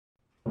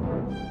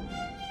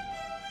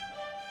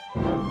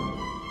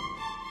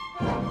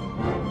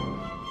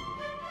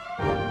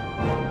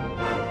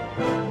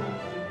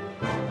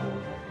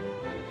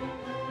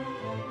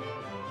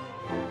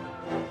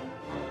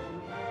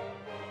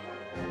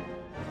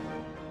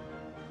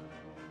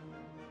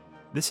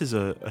This is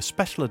a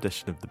special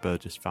edition of the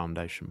Burgess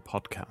Foundation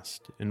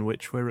podcast, in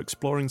which we're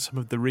exploring some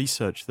of the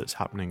research that's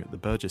happening at the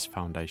Burgess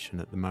Foundation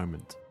at the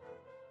moment.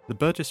 The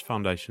Burgess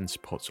Foundation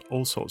supports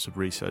all sorts of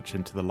research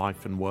into the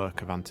life and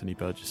work of Anthony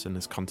Burgess and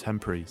his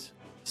contemporaries.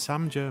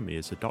 Sam Jermy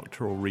is a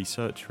doctoral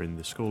researcher in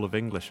the School of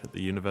English at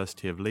the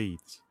University of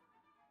Leeds.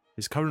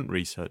 His current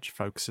research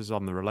focuses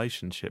on the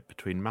relationship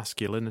between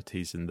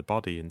masculinities in the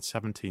body in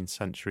 17th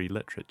century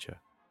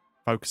literature,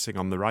 focusing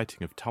on the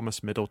writing of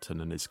Thomas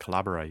Middleton and his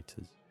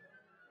collaborators.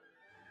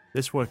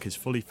 This work is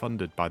fully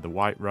funded by the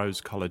White Rose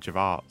College of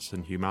Arts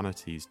and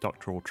Humanities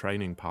Doctoral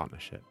Training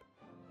Partnership,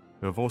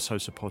 who have also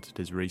supported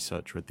his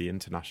research with the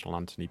International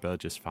Anthony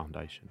Burgess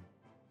Foundation.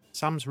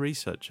 Sam's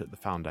research at the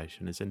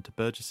Foundation is into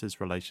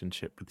Burgess's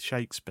relationship with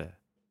Shakespeare,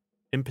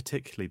 in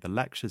particular the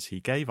lectures he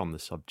gave on the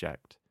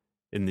subject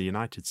in the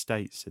United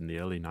States in the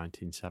early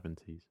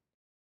 1970s.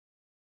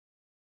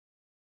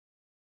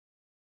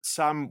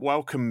 Sam,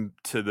 welcome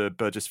to the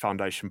Burgess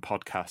Foundation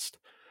podcast.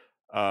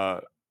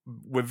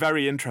 We're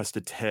very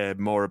interested to hear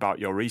more about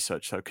your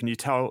research. So can you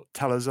tell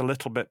us a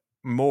little bit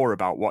more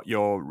about what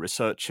you're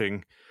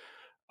researching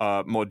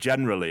more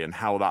generally and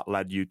how that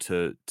led you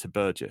to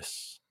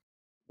Burgess?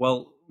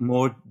 Well,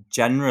 more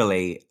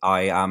generally,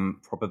 I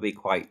am probably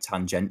quite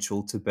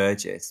tangential to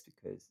Burgess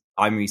because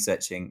I'm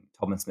researching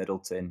Thomas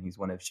Middleton, who's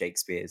one of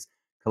Shakespeare's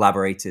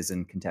collaborators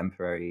and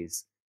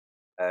contemporaries,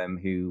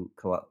 who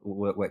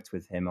worked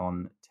with him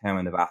on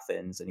Town of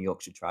Athens and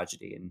Yorkshire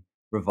Tragedy and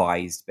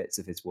revised bits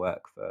of his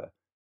work for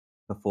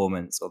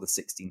performance or the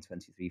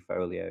 1623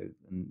 folio.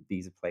 And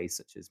these are plays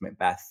such as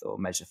Macbeth or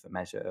Measure for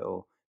Measure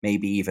or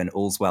maybe even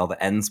All's Well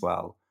That Ends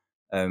Well.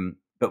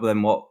 But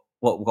then what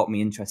got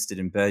me interested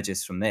in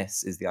Burgess from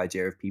this is the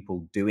idea of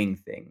people doing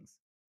things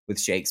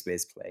with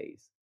Shakespeare's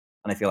plays.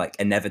 And I feel like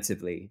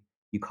inevitably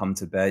you come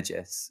to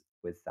Burgess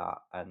with that.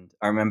 And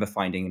I remember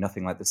finding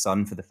Nothing Like the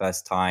Sun for the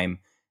first time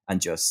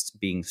and just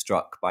being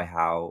struck by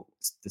how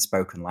the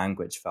spoken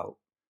language felt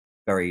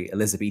very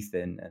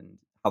Elizabethan and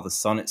how the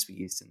sonnets were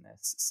used in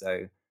this. So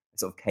I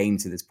sort of came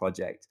to this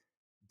project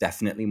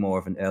definitely more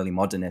of an early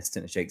modernist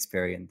and a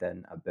Shakespearean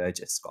than a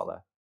Burgess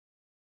scholar.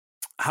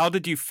 How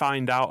did you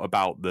find out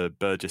about the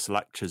Burgess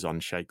lectures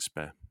on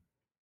Shakespeare?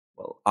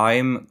 Well,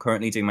 I'm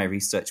currently doing my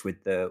research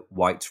with the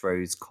White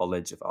Rose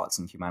College of Arts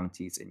and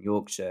Humanities in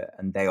Yorkshire,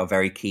 and they are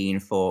very keen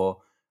for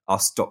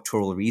us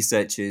doctoral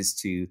researchers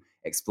to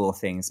explore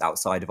things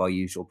outside of our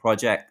usual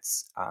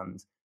projects. And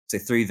so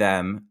through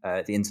them,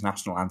 the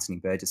International Anthony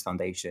Burgess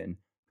Foundation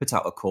put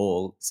out a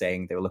call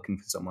saying they were looking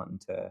for someone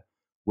to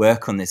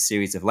work on this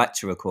series of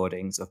lecture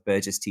recordings of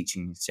Burgess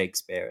teaching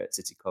Shakespeare at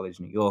City College,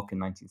 New York in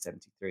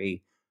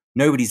 1973.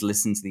 Nobody's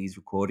listened to these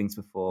recordings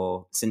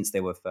before since they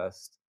were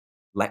first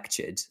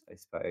lectured, I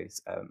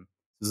suppose.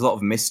 There's a lot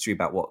of mystery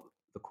about what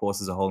the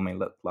course as a whole may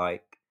look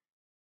like.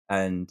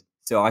 And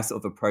so I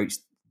sort of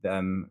approached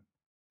them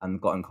and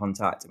got in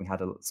contact, and we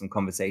had some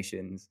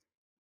conversations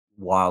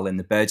while in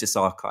the Burgess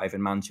archive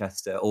in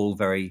Manchester, all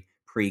very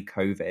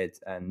pre-COVID,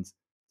 and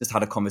just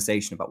had a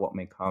conversation about what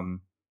may come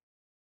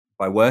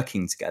by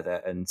working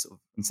together. And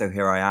so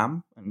here I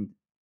am, and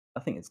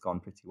I think it's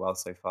gone pretty well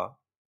so far.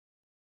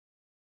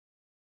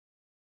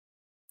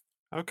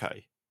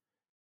 Okay.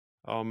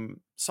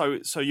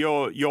 So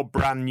you're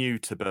brand new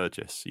to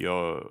Burgess.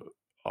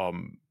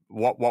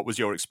 What was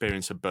your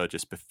experience of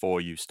Burgess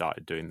before you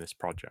started doing this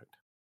project?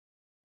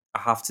 I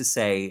have to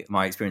say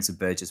my experience of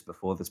Burgess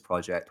before this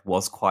project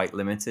was quite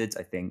limited.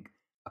 I think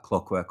A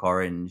Clockwork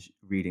Orange,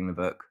 reading the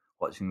book,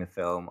 watching the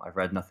film, I've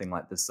read Nothing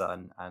Like the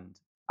Sun, and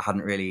I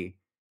hadn't really,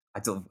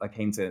 I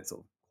came to it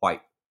sort of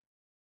quite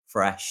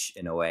fresh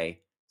in a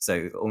way.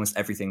 So almost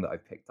everything that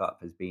I've picked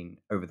up has been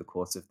over the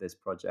course of this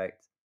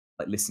project,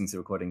 like listening to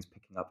recordings,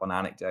 picking up on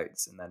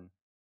anecdotes, and then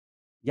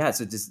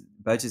so just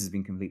Burgess has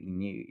been completely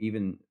new.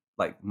 Even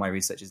like my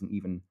research isn't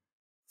even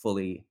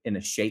fully in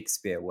a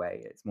Shakespeare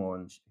way. It's more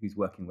on who's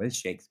working with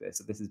Shakespeare.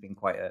 So this has been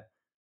quite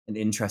an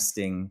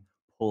interesting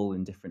pull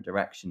in different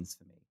directions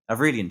for me. I've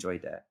really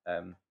enjoyed it,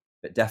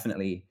 but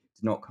definitely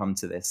did not come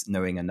to this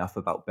knowing enough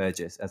about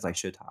Burgess as I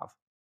should have.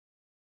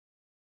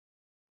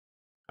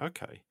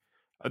 Okay,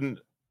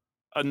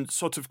 and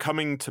sort of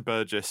coming to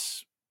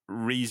Burgess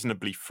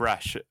reasonably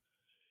fresh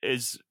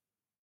is,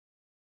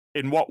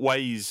 in what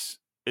ways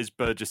is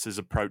Burgess's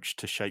approach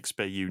to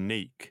Shakespeare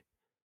unique?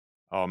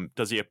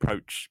 Does he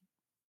approach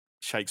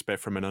Shakespeare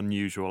from an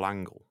unusual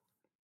angle?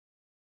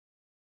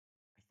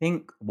 I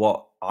think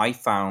what I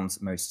found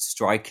most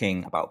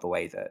striking about the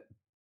way that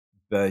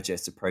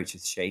Burgess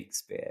approaches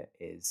Shakespeare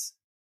is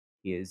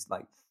he is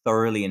like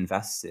thoroughly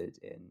invested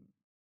in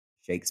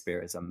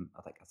Shakespeare as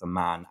a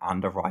man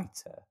and a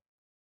writer.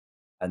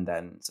 And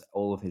then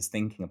all of his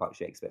thinking about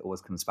Shakespeare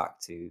always comes back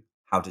to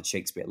how did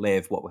Shakespeare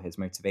live? What were his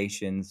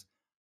motivations?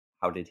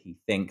 How did he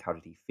think? How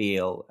did he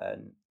feel?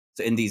 And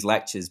so in these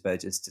lectures,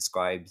 Burgess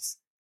describes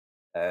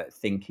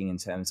thinking in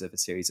terms of a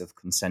series of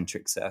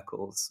concentric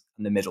circles.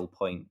 And the middle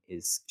point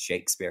is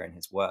Shakespeare and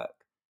his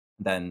work.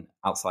 And then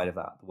outside of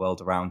that, the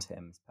world around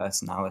him, his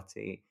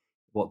personality.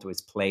 What do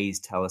his plays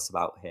tell us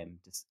about him?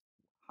 Just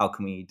how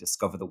can we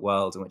discover the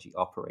world in which he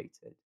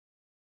operated?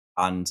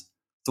 And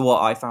so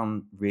what I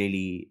found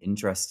really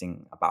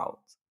interesting about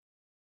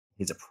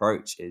his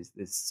approach is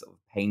this sort of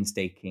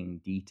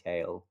painstaking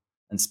detail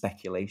and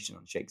speculation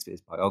on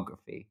Shakespeare's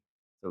biography.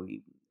 So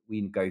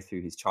we go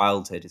through his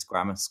childhood, his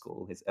grammar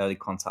school, his early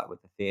contact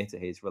with the theatre,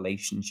 his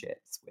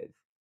relationships with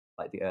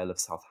like the Earl of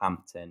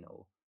Southampton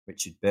or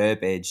Richard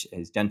Burbage,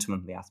 his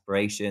gentlemanly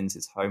aspirations,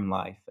 his home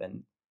life,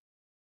 and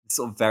the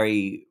sort of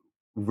very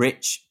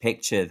rich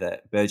picture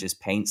that Burgess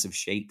paints of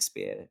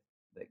Shakespeare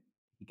that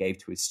he gave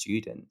to his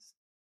students.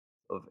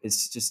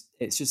 It's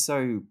just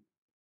so,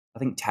 I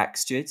think,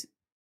 textured.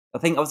 I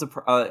think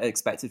I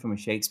expected from a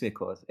Shakespeare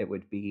course it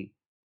would be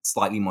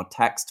slightly more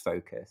text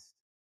focused.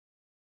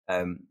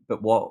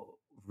 But what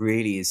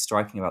really is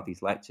striking about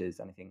these lectures,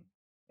 and I think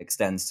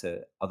extends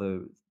to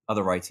other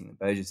writing that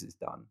Burgess has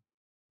done,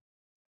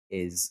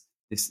 is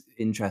this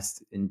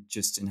interest in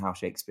how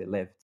Shakespeare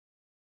lived.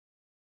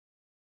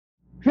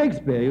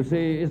 Shakespeare, you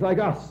see, is like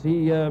us.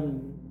 He's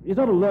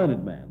not a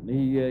learned man.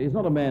 He's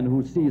not a man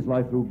who sees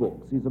life through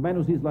books. He's a man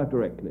who sees life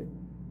directly.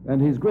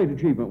 And his great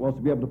achievement was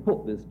to be able to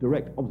put this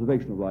direct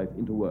observation of life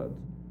into words.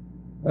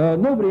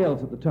 Nobody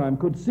else at the time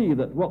could see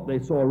that what they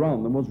saw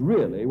around them was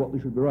really what they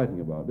should be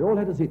writing about. They all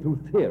had to see it through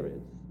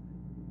theories.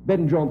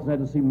 Ben Jonson had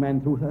to see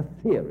man through a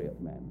theory of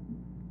man.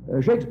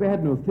 Shakespeare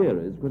had no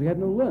theories because he had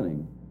no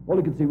learning. All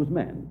he could see was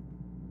man.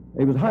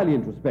 He was highly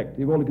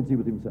introspective. All he could see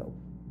was himself.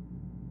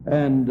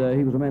 And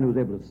he was a man who was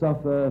able to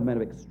suffer, a man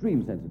of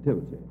extreme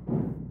sensitivity,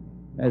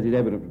 as is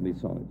evident from these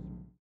sonnets.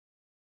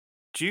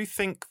 Do you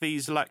think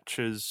these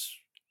lectures,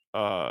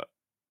 in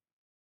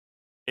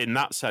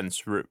that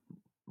sense,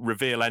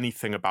 reveal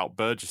anything about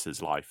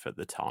Burgess's life at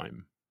the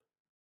time?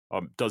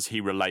 Does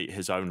he relate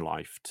his own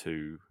life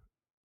to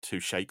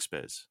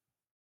Shakespeare's?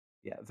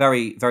 Yeah,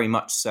 very, very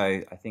much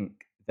so. I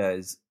think he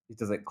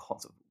does it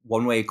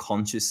one way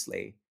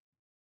consciously,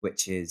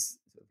 which is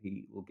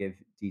he will give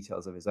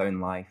details of his own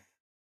life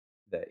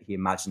that he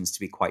imagines to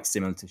be quite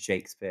similar to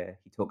Shakespeare.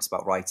 He talks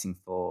about writing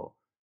for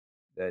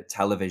the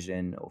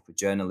television or for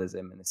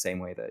journalism in the same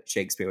way that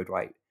Shakespeare would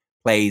write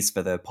plays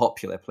for the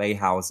popular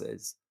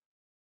playhouses.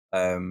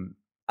 And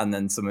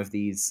then some of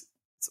these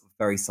sort of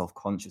very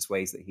self-conscious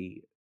ways that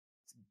he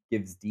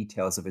gives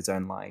details of his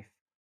own life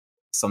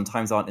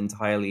sometimes aren't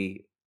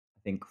entirely,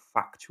 I think,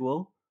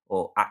 factual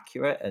or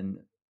accurate, and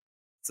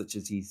such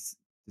as he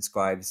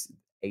describes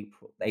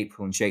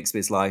April in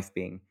Shakespeare's life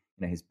being,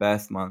 his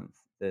birth month,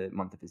 the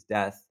month of his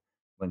death,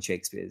 when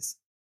Shakespeare's,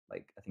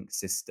 like, I think,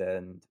 sister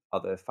and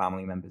other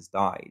family members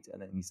died.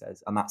 And then he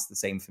says, and that's the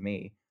same for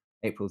me.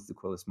 April's the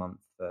cruelest month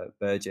for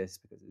Burgess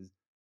because his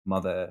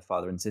mother,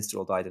 father, and sister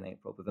all died in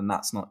April. But then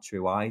that's not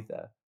true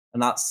either.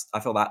 And I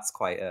feel that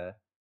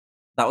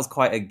was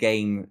quite a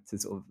game to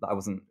sort of, that I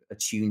wasn't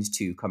attuned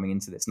to coming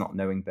into this, not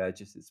knowing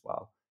Burgess as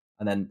well.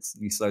 And then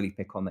you slowly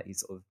pick on that he's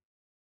sort of,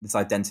 this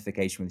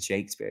identification with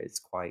Shakespeare is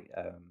quite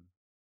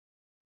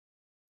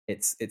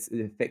it's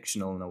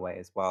fictional in a way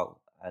as well,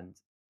 and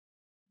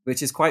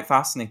which is quite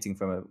fascinating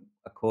from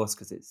a course,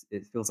 because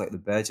it feels like the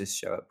Burgess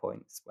show at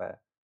points where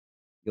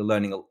you're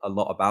learning a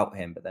lot about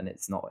him, but then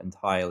it's not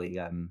entirely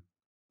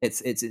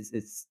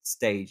it's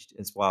staged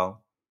as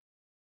well.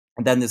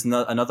 And then there's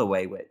another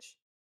way which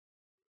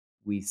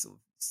we sort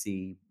of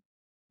see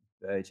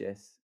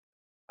Burgess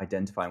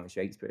identifying with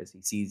Shakespeare as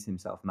he sees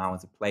himself now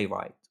as a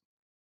playwright,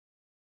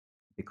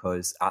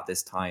 because at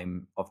this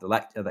time of the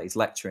lecture that he's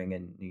lecturing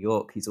in New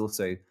York, he's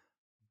also,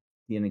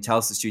 he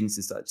tells the students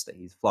as such that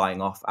he's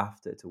flying off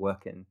after to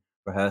work in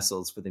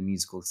rehearsals for the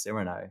musical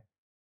Cyrano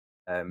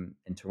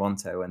in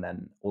Toronto, and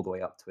then all the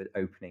way up to it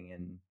opening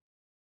in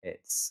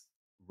its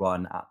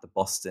run at the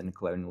Boston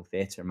Colonial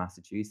Theatre in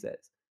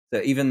Massachusetts.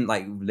 So even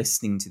like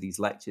listening to these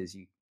lectures,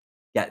 you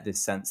get this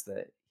sense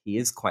that he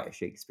is quite a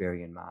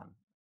Shakespearean man.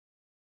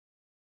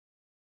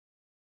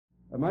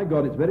 My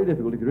God, it's very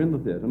difficult if you're in the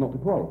theatre not to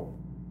quarrel.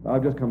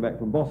 I've just come back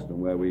from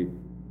Boston, where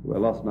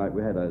last night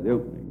we had the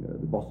opening,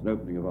 the Boston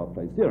opening of our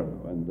play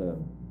Cyrano, and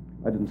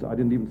I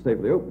didn't even stay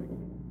for the opening.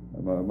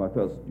 My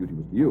first duty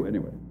was to you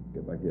anyway,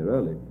 get back here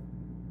early.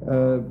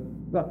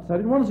 But I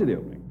didn't want to see the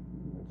opening.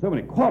 So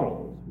many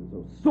quarrels,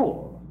 so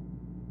sore.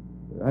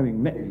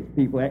 Having met these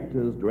people,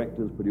 actors,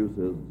 directors,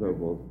 producers, and so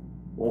forth,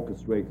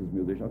 orchestrators,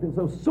 musicians, I feel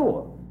so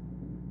sore.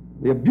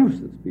 The abuse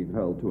that's been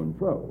hurled to and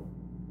fro.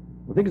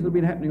 The things that have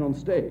been happening on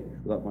stage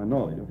without my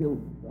knowledge,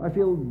 I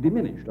feel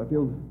diminished, I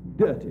feel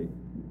dirty.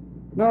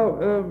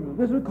 Now,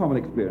 this is a common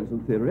experience in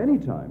theatre at any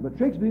time, but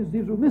Shakespeare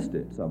seems to have missed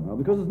it somehow,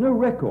 because there's no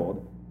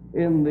record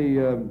in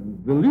the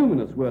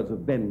voluminous words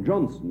of Ben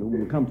Jonson, whom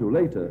we'll come to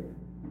later,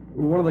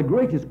 one of the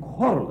greatest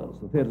quarrellers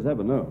the theatre's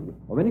ever known,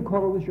 of any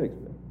quarrel with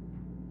Shakespeare.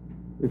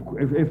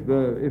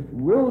 If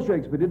Will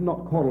Shakespeare did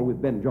not quarrel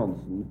with Ben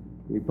Jonson,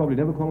 he probably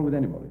never quarrelled with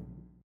anybody.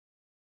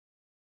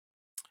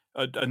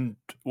 And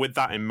with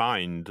that in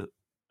mind,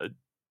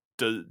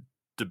 do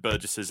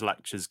Burgess's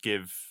lectures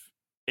give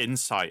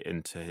insight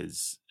into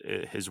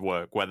his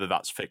work, whether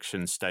that's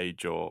fiction,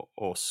 stage,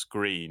 or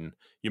screen?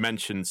 You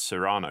mentioned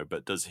Cyrano,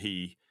 but does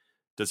he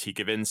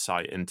give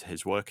insight into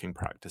his working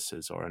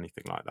practices or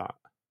anything like that?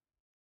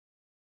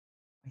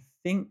 I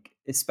think,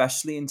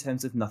 especially in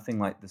terms of Nothing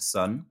Like the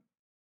Sun,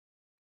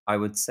 I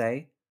would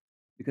say,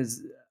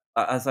 because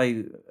as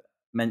I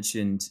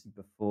mentioned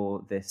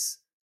before, this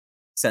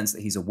sense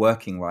that he's a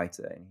working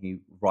writer and he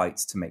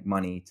writes to make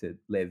money to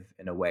live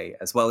in a way,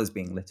 as well as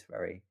being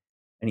literary,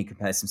 and he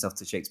compares himself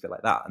to Shakespeare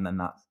like that, and then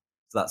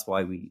that's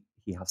why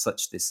he has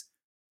such this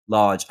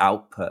large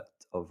output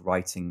of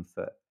writing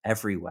for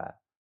everywhere.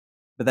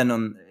 But then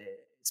on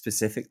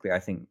specifically, I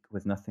think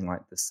with Nothing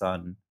Like the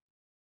Sun,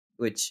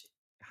 which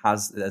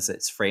has as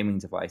its framing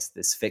device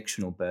this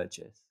fictional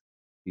Burgess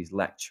who's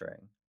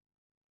lecturing.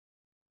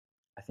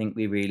 I think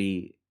we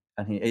really,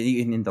 and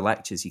even in the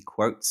lectures, he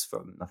quotes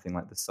from Nothing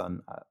Like the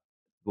Sun at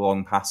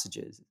long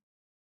passages.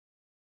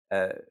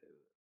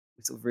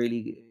 We sort of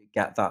really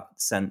get that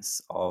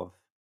sense of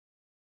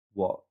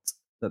what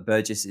that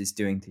Burgess is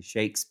doing to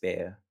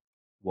Shakespeare,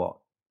 what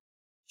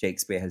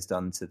Shakespeare has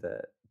done to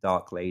the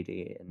Dark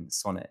Lady in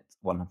Sonnet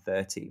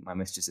 130, My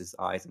Mistress's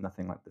Eyes and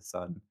Nothing Like the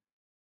Sun.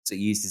 So it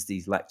uses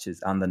these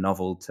lectures and the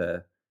novel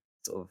to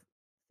sort of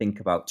think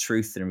about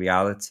truth and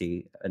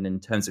reality. And in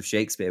terms of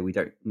Shakespeare, we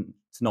don't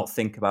to not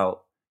think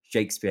about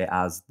Shakespeare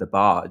as the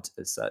bard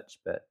as such,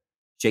 but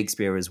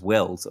Shakespeare as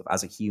Will, sort of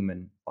as a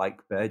human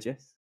like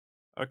Burgess.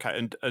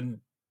 Okay, and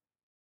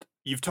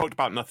you've talked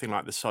about Nothing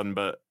Like the Sun,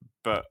 but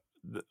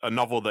a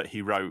novel that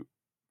he wrote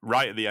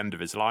right at the end of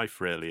his life,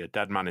 really, A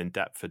Dead Man in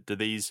Deptford. Do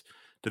these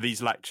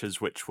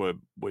lectures, which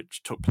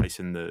took place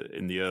in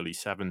the early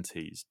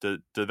 70s,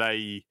 do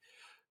they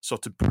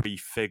sort of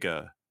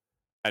prefigure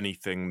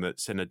anything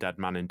that's in A Dead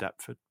Man in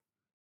Deptford?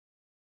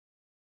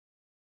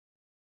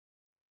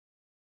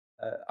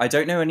 I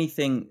don't know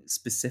anything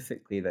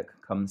specifically that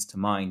comes to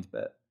mind,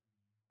 but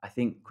I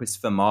think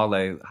Christopher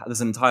Marlowe,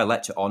 there's an entire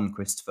lecture on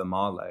Christopher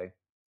Marlowe,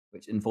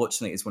 which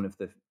unfortunately is one of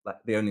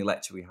the only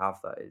lecture we have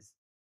that is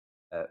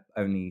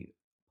only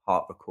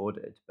part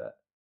recorded. But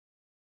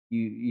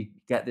you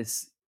get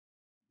this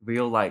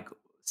real like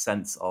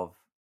sense of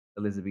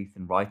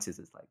Elizabethan writers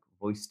as like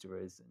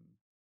roisterers and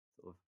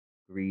sort of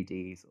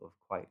greedy, sort of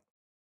quite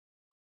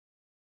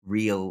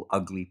real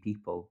ugly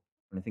people.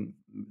 And I think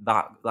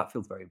that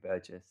feels very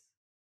Burgess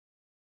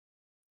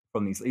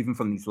from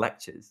these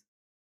lectures.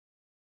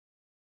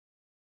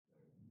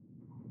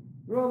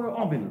 Rather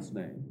ominous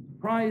name.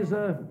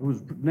 Fraser,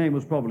 whose name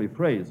was probably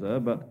Fraser,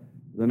 but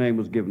the name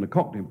was given a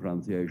Cockney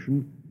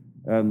pronunciation,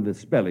 and the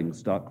spelling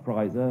stuck,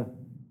 Fraser,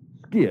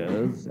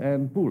 Skiers,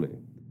 and Pooley.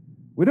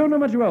 We don't know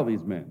much about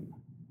these men.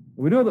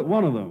 We know that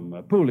one of them,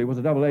 Pooley, was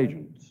a double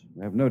agent.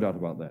 We have no doubt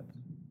about that,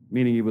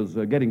 meaning he was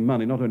getting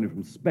money not only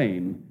from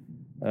Spain,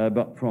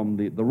 but from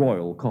the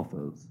royal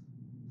coffers,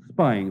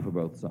 spying for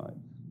both sides.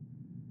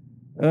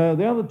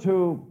 The other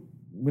two,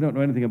 we don't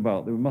know anything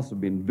about. They must have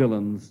been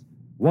villains.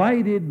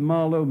 Why did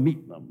Marlowe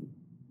meet them?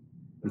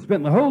 He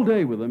spent the whole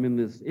day with them in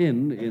this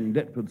inn in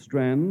Deptford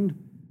Strand.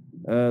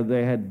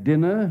 They had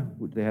dinner,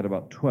 which they had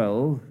about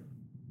 12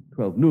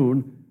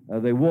 noon.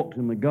 They walked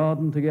in the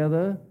garden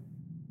together.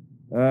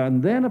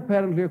 And then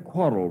apparently a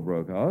quarrel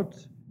broke out.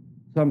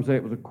 Some say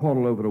it was a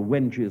quarrel over a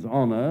wench's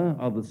honor.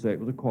 Others say it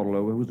was a quarrel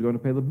over who was going to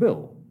pay the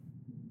bill.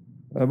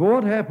 But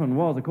what happened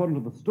was,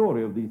 according to the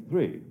story of these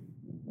three,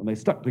 and they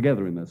stuck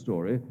together in their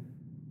story,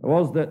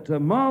 was that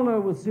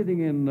Marlowe was sitting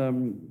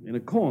in a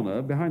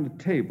corner behind a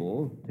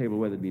table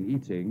where they'd been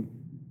eating.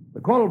 The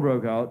quarrel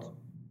broke out,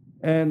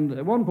 and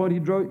at one point he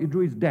drew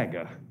his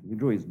dagger. He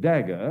drew his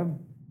dagger.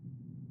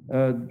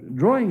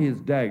 Drawing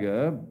his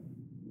dagger,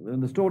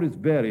 and the stories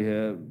vary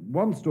here.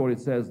 One story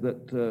says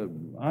that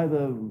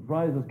either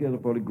Fraser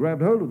Schiavone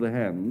grabbed hold of the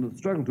hand, the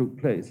struggle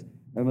took place,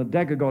 and the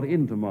dagger got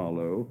into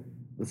Marlowe.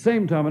 At the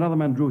same time, another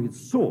man drew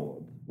his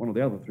sword. One of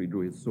the other three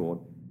drew his sword.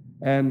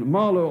 And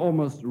Marlowe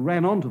almost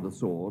ran onto the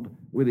sword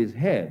with his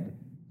head,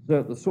 so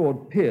that the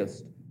sword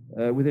pierced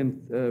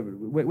went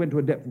to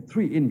a depth of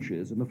 3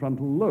 inches in the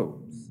frontal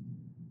lobes.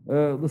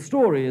 The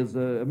story is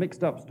a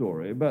mixed-up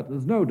story, but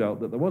there's no doubt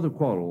that there was a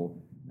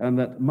quarrel and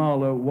that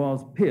Marlowe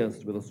was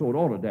pierced with a sword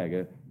or a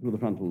dagger through the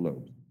frontal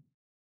lobes.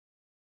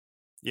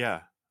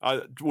 Yeah.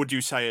 Would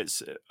you say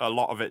it's a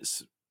lot of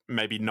it's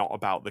maybe not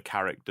about the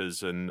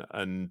characters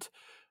and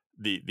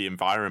the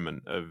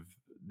environment of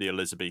the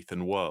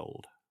Elizabethan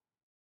world?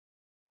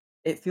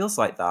 It feels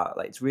like that.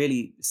 Like it's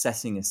really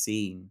setting a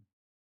scene,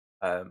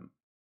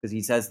 because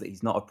he says that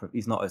he's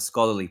not a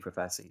scholarly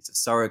professor; he's a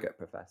surrogate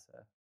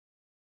professor,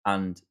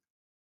 and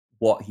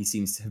what he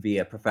seems to be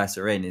a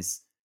professor in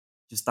is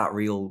just that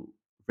real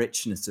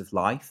richness of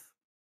life,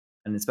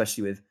 and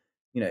especially with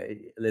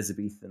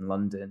Elizabethan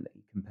London that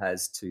he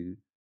compares to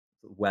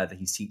sort of where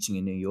he's teaching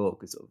in New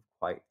York, is sort of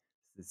quite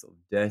this sort of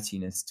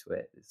dirtiness to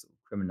it, this sort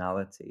of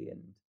criminality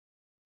and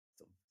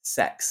sort of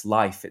sex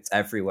life. It's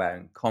everywhere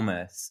and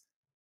commerce.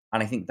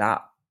 And I think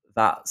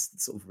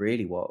that's sort of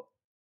really what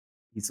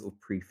he's sort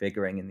of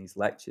prefiguring in these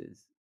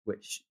lectures,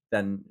 which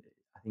then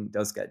I think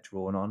does get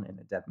drawn on in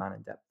A Dead Man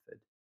in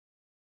Deptford.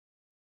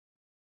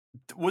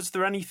 Was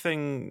there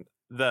anything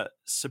that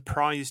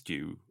surprised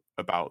you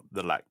about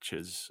the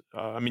lectures?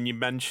 I mean, you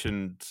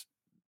mentioned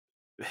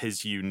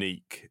his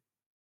unique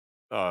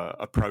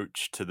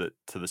approach to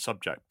the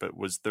subject, but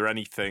was there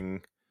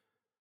anything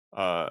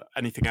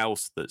Anything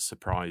else that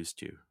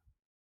surprised you?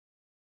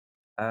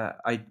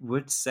 I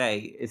would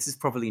say this is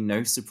probably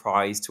no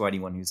surprise to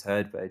anyone who's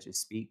heard Burgess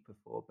speak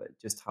before, but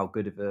just how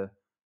good of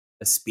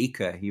a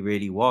speaker he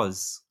really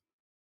was.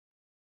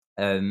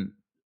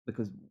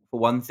 Because for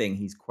one thing,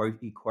 he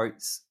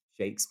quotes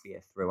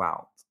Shakespeare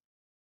throughout,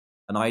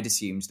 and I'd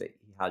assumed that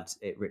he had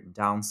it written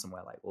down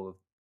somewhere, like all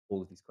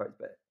of these quotes,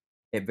 but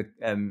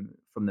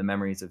from the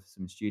memories of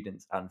some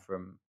students and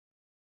from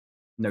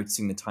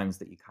noticing the times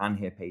that you can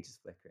hear pages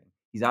flickering,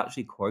 he's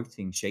actually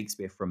quoting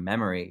Shakespeare from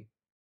memory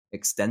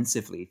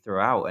extensively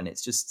throughout, and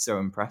it's just so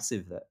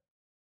impressive that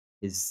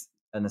is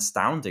an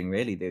astounding,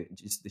 really,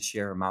 just the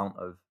sheer amount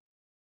of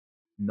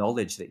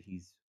knowledge that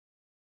he's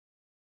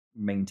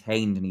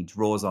maintained and he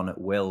draws on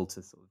at will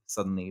to sort of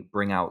suddenly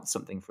bring out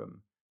something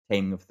from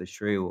Taming of the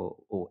Shrew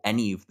or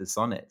any of the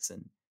sonnets.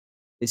 And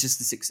it's just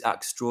this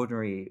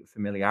extraordinary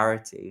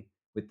familiarity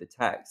with the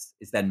text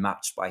is then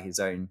matched by his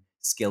own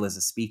skill as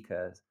a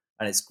speaker.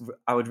 And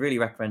I would really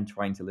recommend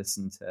trying to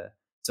listen to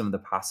some of the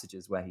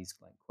passages where he's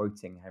like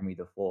quoting Henry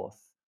IV,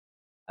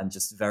 and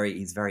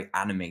he's very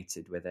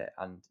animated with it,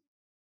 and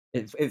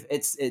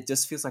it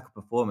just feels like a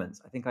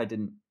performance. I think I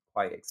didn't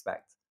quite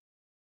expect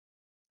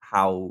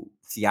how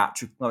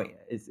theatrical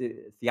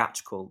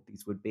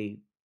these would be,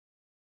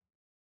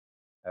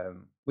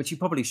 which you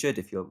probably should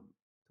if you're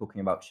talking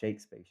about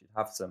Shakespeare. You should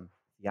have some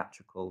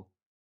theatrical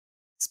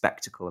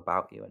spectacle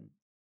about you, and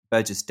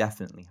Burgess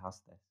definitely has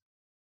this.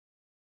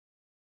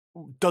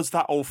 Does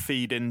that all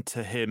feed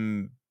into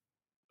him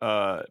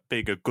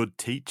being a good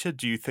teacher?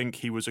 Do you think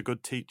he was a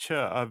good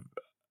teacher?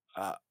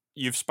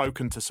 You've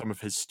spoken to some of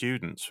his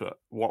students.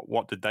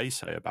 What did they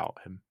say about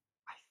him?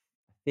 I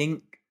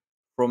think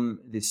from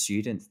the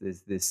students,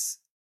 there's this,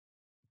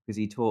 because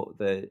he taught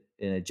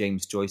in a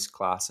James Joyce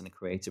class and a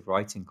creative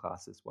writing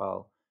class as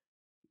well.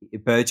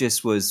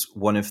 Burgess was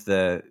one of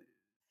the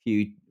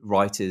few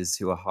writers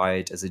who are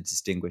hired as a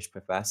distinguished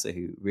professor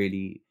who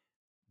really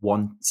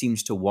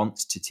seems to want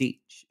to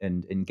teach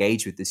and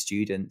engage with the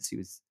students.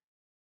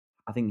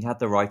 I think he had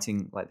the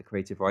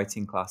creative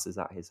writing classes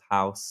at his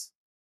house.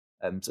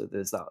 So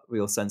there's that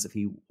real sense of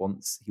he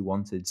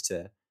wanted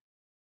to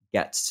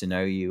get to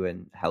know you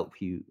and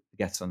help you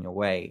get on your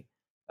way.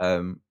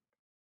 And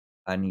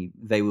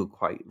they were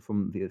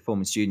from the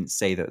former students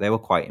say that they were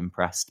quite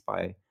impressed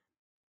by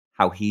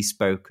how he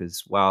spoke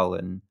as well,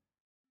 and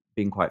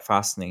being quite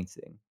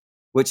fascinating,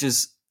 which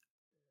is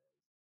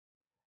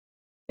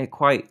it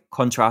quite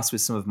contrasts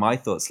with some of my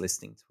thoughts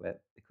listening to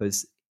it,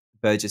 because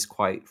Burgess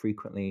quite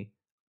frequently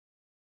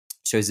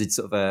shows it's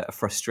sort of a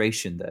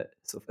frustration that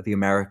sort of the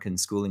American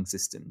schooling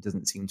system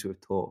doesn't seem to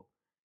have taught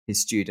his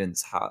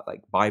students how,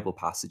 like, Bible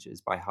passages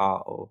by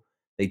heart, or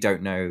they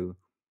don't know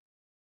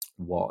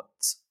what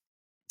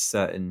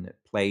certain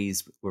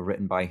plays were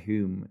written by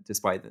whom,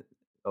 despite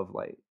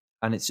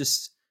and it's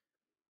just,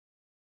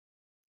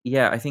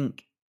 yeah, I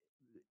think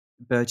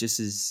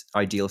Burgess's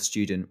ideal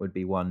student would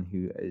be one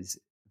who is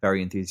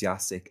very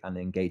enthusiastic and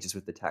engages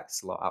with the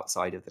text a lot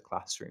outside of the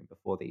classroom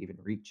before they even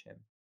reach him.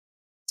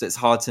 So it's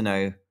hard to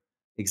know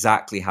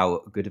exactly how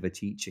good of a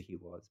teacher he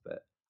was,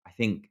 but I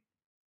think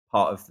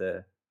part of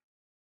the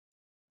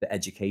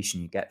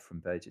education you get from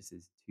Burgess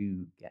is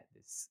to get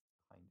this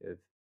kind of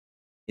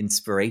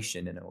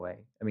inspiration in a way.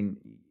 I mean,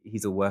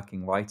 he's a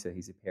working writer.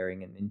 He's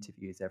appearing in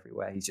interviews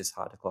everywhere. He's just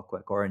had a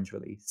Clockwork Orange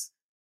release.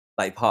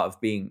 Like,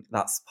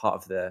 that's part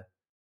of the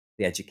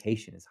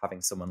education, is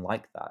having someone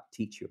like that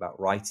teach you about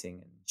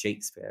writing and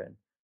Shakespeare. And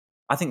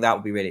I think that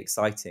would be really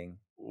exciting.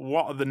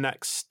 What are the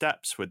next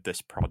steps with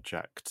this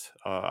project?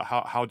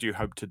 How do you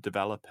hope to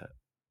develop it?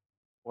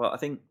 Well, I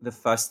think the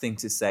first thing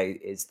to say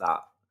is that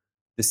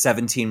the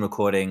 17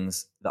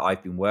 recordings that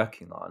I've been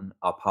working on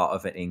are part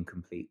of an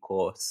incomplete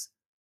course.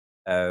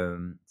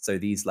 So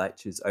these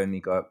lectures only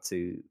go up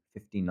to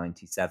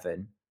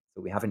 1597.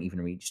 So we haven't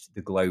even reached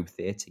the Globe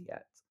Theatre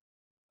yet,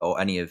 or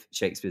any of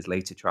Shakespeare's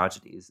later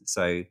tragedies.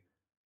 So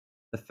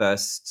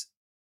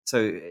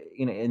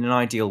in an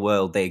ideal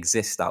world, they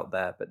exist out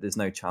there, but there's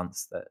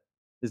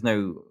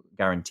no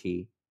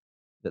guarantee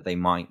that they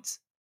might.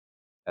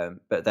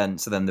 But then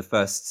the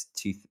first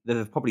two, there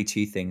are probably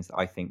two things that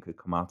I think could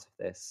come out of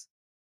this,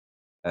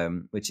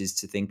 which is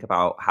to think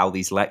about how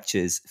these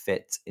lectures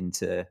fit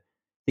into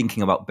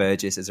thinking about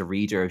Burgess as a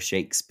reader of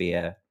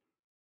Shakespeare,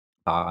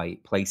 by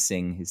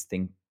placing his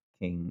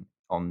thinking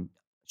on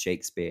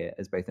Shakespeare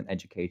as both an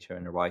educator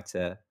and a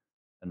writer,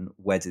 and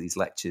where do these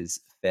lectures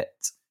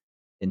fit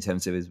in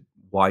terms of his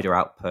wider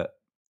output,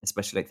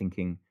 especially like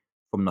thinking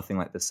from Nothing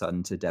Like the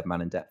Sun to Dead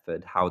Man in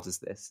Deptford. How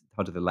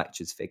do the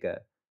lectures figure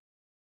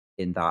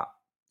in that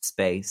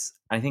space?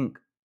 I think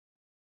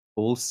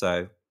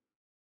also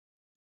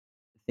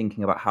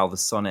thinking about how the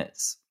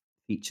sonnets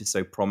feature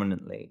so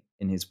prominently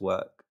in his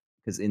work,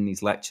 because in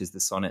these lectures the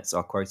sonnets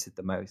are quoted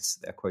the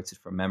most. They're quoted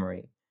from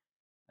memory,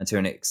 and to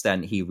an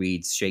extent he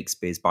reads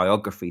Shakespeare's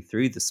biography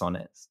through the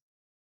sonnets.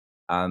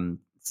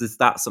 So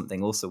that's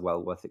something also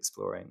well worth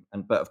exploring.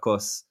 But of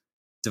course,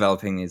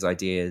 developing these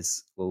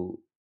ideas will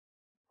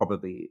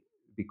probably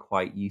be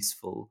quite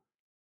useful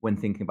when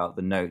thinking about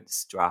the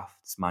notes,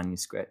 drafts,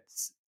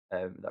 manuscripts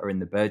that are in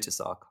the Burgess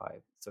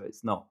archive. So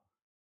it's not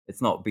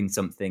been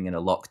something in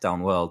a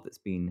lockdown world that's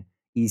been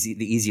the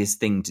easiest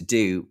thing to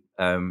do.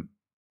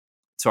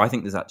 So I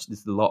think there's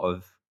a lot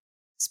of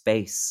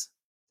space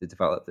to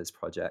develop this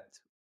project,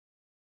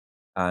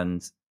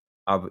 and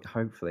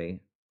hopefully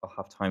I'll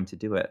have time to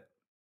do it,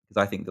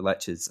 because I think the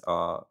lectures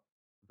are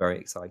very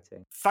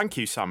exciting. Thank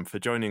you, Sam, for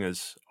joining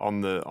us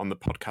on the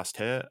podcast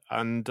here,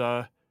 and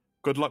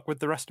good luck with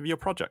the rest of your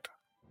project.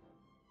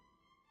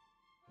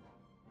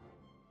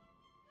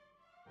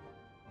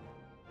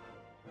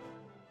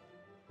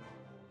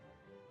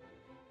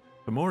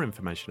 For more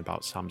information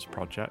about Sam's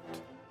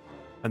project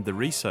and the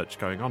research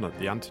going on at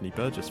the Anthony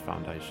Burgess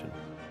Foundation,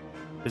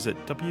 visit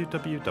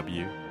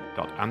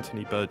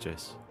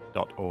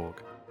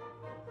www.anthonyburgess.org.